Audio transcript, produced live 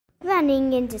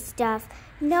running into stuff,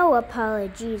 no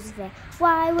apologies there.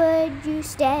 Why would you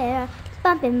stare,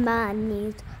 bumping my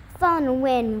knees, falling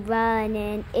when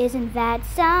running, isn't that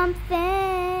something?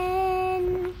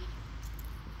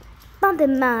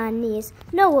 Bumping my knees,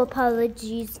 no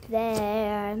apologies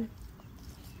there.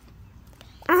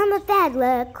 I'm a bad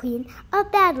luck queen, a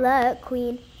bad luck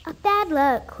queen, a bad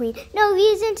luck queen, no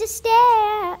reason to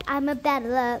stare. I'm a bad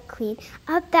luck queen,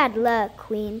 a bad luck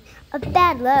queen, a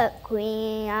bad luck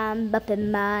queen. I'm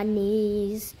bumping my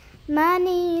knees, my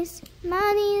knees,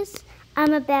 my knees.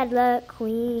 I'm a bad luck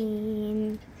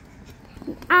queen.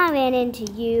 I ran into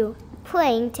you,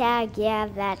 playing tag, yeah,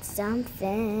 that's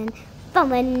something.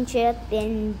 Fumbling,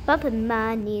 tripping, bumping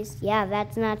my knees, yeah,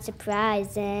 that's not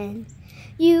surprising.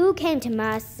 You came to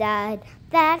my side,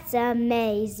 that's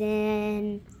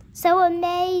amazing, so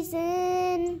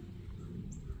amazing.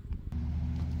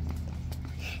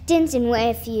 Dancing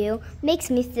with you makes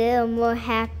me feel more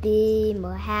happy,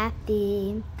 more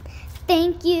happy.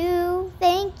 Thank you,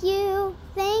 thank you,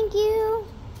 thank you.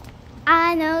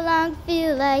 I no longer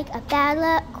feel like a bad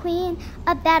luck queen,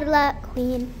 a bad luck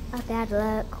queen, a bad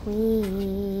luck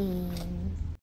queen.